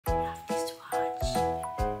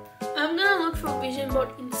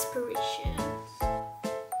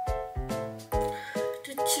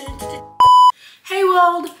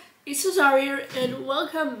Zaria and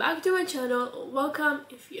welcome back to my channel. Welcome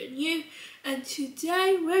if you're new, and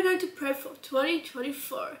today we're going to prep for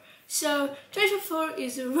 2024. So 2024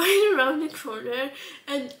 is right around the corner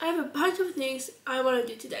and I have a bunch of things I want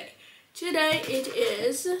to do today. Today it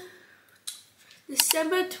is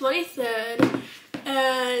December 23rd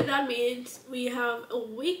and that means we have a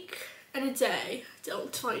week and a day till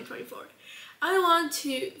 2024. I want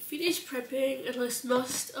to finish prepping at least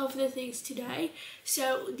most of the things today,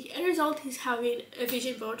 so the end result is having a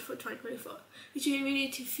vision board for 2024, which means we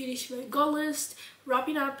need to finish my goal list,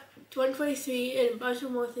 wrapping up 2023 and a bunch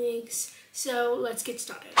of more things, so let's get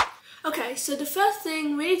started. Okay, so the first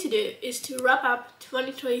thing we need to do is to wrap up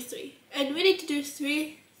 2023, and we need to do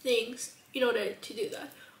 3 things in order to do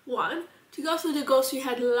that. 1, to go through the goals we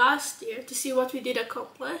had last year to see what we did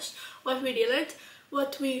accomplish, what we didn't,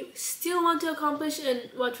 what we still want to accomplish and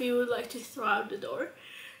what we would like to throw out the door.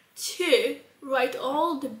 2, write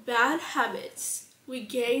all the bad habits we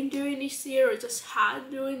gained during this year or just had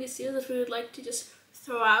during this year that we would like to just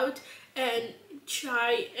throw out and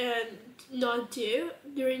try and not do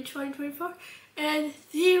during 2024. And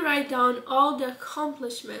 3, write down all the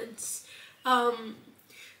accomplishments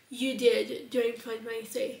you did during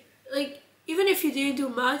 2023. Like, even if you didn't do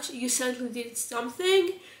much, you certainly did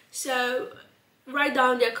something, so write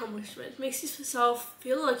down the accomplishment. Makes yourself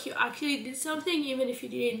feel like you actually did something even if you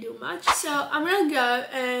didn't do much. So I'm gonna go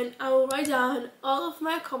and I will write down all of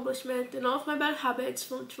my accomplishments and all of my bad habits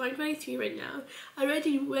from 2023 right now. I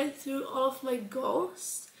already went through all of my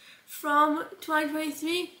goals from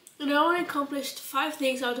 2023 and I only accomplished 5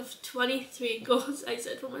 things out of 23 goals I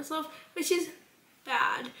set for myself, which is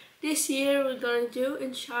bad. This year we're going to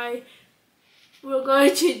try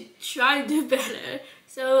to do better.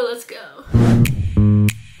 So let's go.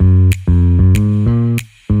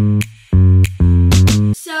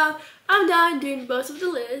 So I'm done doing both of the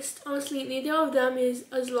list. Honestly, neither of them is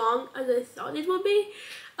as long as I thought it would be.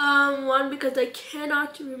 One, because I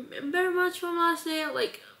cannot remember much from last year,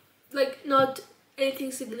 like not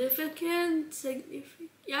anything significant,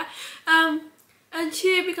 yeah. And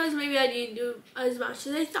 2, because maybe I didn't do as much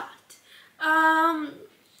as I thought.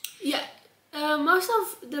 Yeah. Most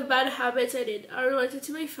of the bad habits I did are related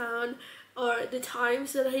to my phone or the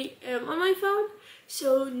times that I am on my phone.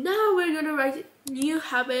 So now we're gonna write new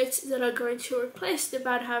habits that are going to replace the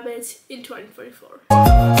bad habits in 2024.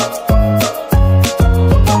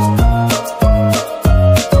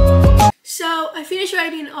 So I finished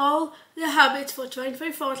writing all the habits for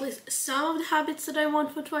 2024, at least some of the habits that I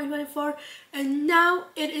want for 2024, and now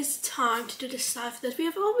it is time to do the stuff that we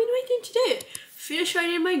have all been waiting to do. Finish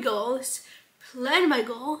writing my goals, plan my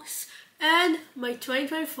goals, and my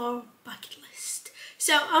 2024 bucket list.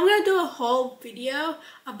 So I'm gonna do a whole video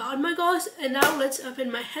about my goals, and now let's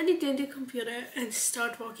open my handy dandy computer and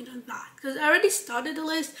start working on that, because I already started the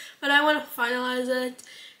list, but I want to finalize it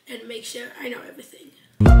and make sure I know everything.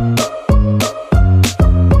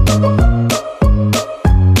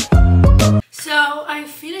 So I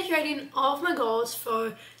finished writing all of my goals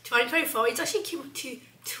for 2024. It's actually came to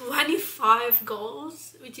 25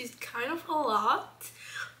 goals, which is kind of a lot,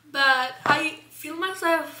 but I feel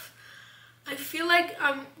like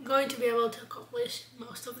I'm going to be able to accomplish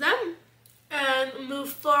most of them and move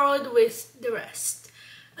forward with the rest.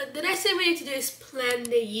 The next thing we need to do is plan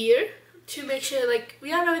the year to make sure like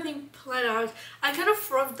we have everything planned out. I kind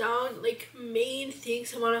of wrote down like main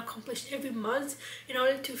things I want to accomplish every month in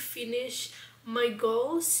order to finish my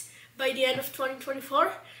goals by the end of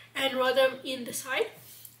 2024 and write them in the side.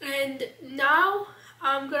 And now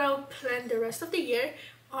I'm gonna plan the rest of the year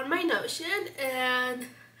on my Notion, and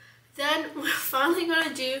then we're finally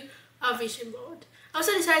gonna do a vision board. I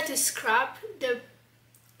also decided to scrap the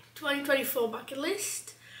 2024 bucket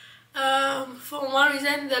list for one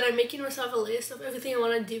reason, that I'm making myself a list of everything I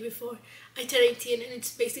want to do before I turn 18, and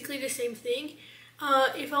it's basically the same thing.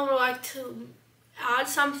 If I would like to add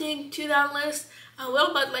something to that list, I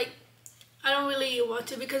will, but like I don't really want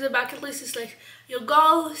to, because the bucket list is like your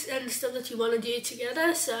goals and stuff that you want to do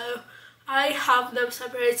together, so I have them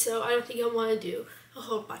separate, so I don't think I want to do a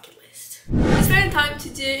whole bucket list. It's very time to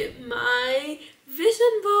do my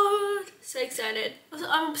vision board. So excited. Also,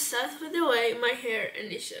 I'm obsessed with the way my hair and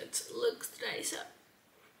this shirt looks today, so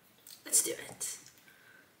let's do it.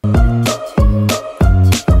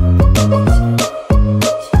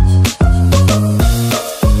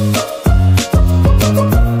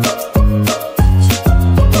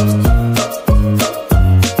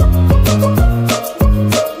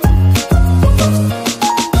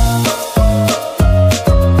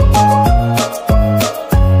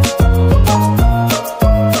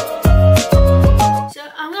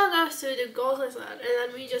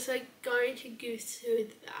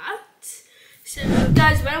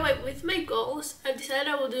 with my goals, I've decided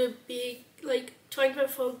I will do a big like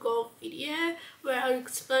 2024 goal video where I'll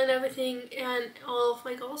explain everything and all of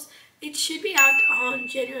my goals. It should be out on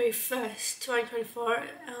January 1st, 2024.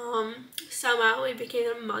 Somehow it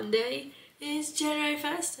became a Monday. It's January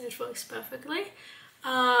 1st, and it works perfectly.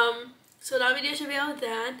 So that video should be out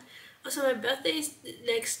then. Also, my birthday is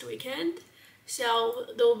next weekend, so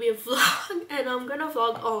there will be a vlog, and I'm gonna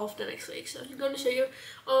vlog all of the next week. So I'm gonna show you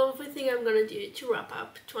everything I'm gonna do to wrap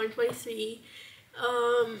up 2023.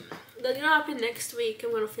 That's gonna happen next week.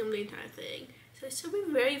 I'm gonna film the entire thing, so it should be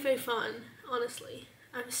very, very fun. Honestly,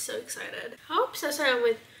 I'm so excited. How obsessed I am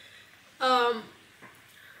with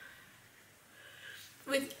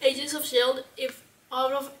Agents of S.H.I.E.L.D. If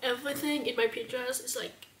out of everything in my Pinterest is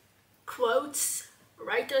like quotes,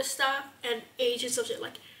 writer stuff, and Agents of S.H.I.E.L.D.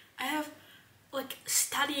 Like I have like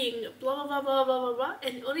studying blah blah blah blah blah blah blah,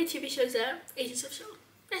 and only TV shows there, Agents of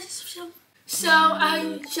S.H.I.E.L.D. Agents of S.H.I.E.L.D. So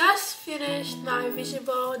I just finished my vision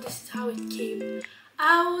board. This is how it came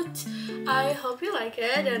out. I hope you like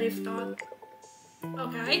it, and if not,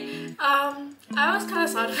 okay. I was kind of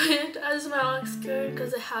sad for it as my lock screen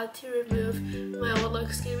because I had to remove my old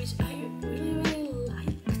lock screen, which I really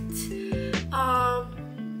liked.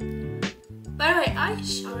 By the way, I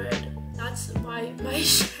showered. That's why my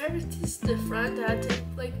shirt is different. I had to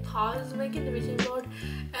like pause making the vision board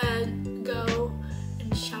and go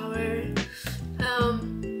and shower.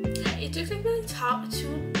 It took me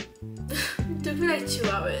like 2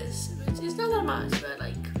 hours, which is not that much, but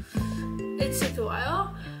like it took a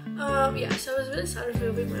while. Yeah, so I was really sad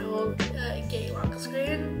removing my old gay lock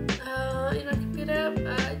screen in my computer,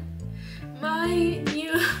 but my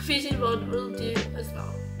new vision board will do as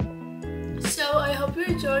well. So I hope you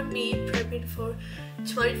enjoyed me prepping for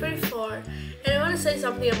 2024, and I want to say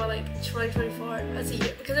something about like 2024 as a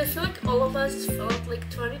year, because I feel like all of us felt like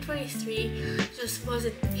 2023 just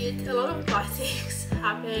wasn't it. A lot of bad things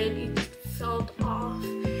happened, it felt off,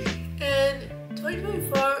 and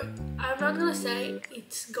 2024, I'm not gonna say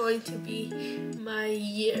it's going to be my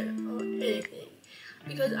year or anything,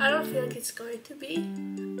 because I don't feel like it's going to be.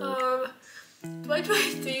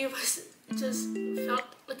 2023 was just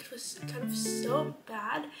felt like it was kind of so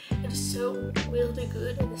bad and so really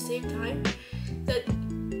good at the same time that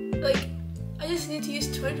like I just need to use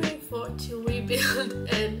 2024 to rebuild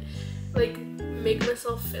and like make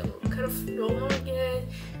myself feel kind of normal again,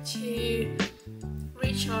 to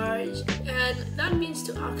recharge, and that means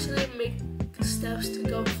to actually make steps to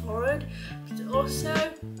go forward, but also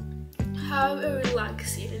have a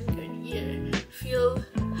relaxing and good year, feel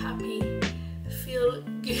happy, feel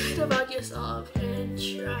good about yourself, and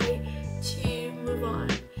try to move on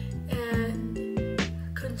and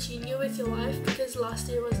continue with your life, because last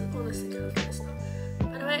year was honestly kind of messed up.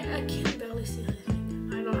 By the way, I can barely see anything.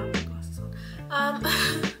 I don't have my glasses on.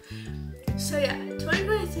 So yeah,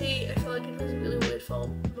 2023, I feel like it was really weird for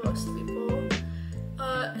most people.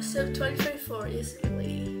 So 2024 is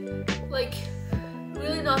really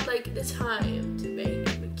not like the time to make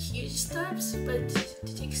huge steps, but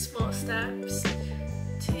to take small steps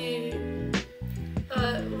to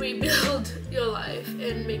rebuild your life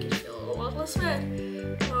and make it feel a lot less bad,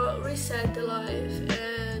 reset the life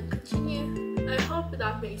and continue. I hope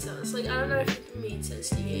that made sense. Like, I don't know if it made sense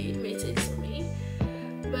to you, it made sense to me,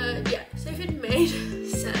 but yeah, so if it made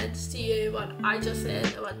sense to you what I just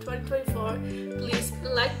said about 2024, please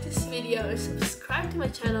like this video and subscribe to my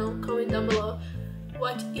channel. Comment down below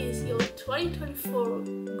what is your 2024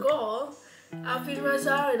 goal. I've been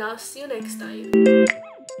Razar, and I'll see you next time.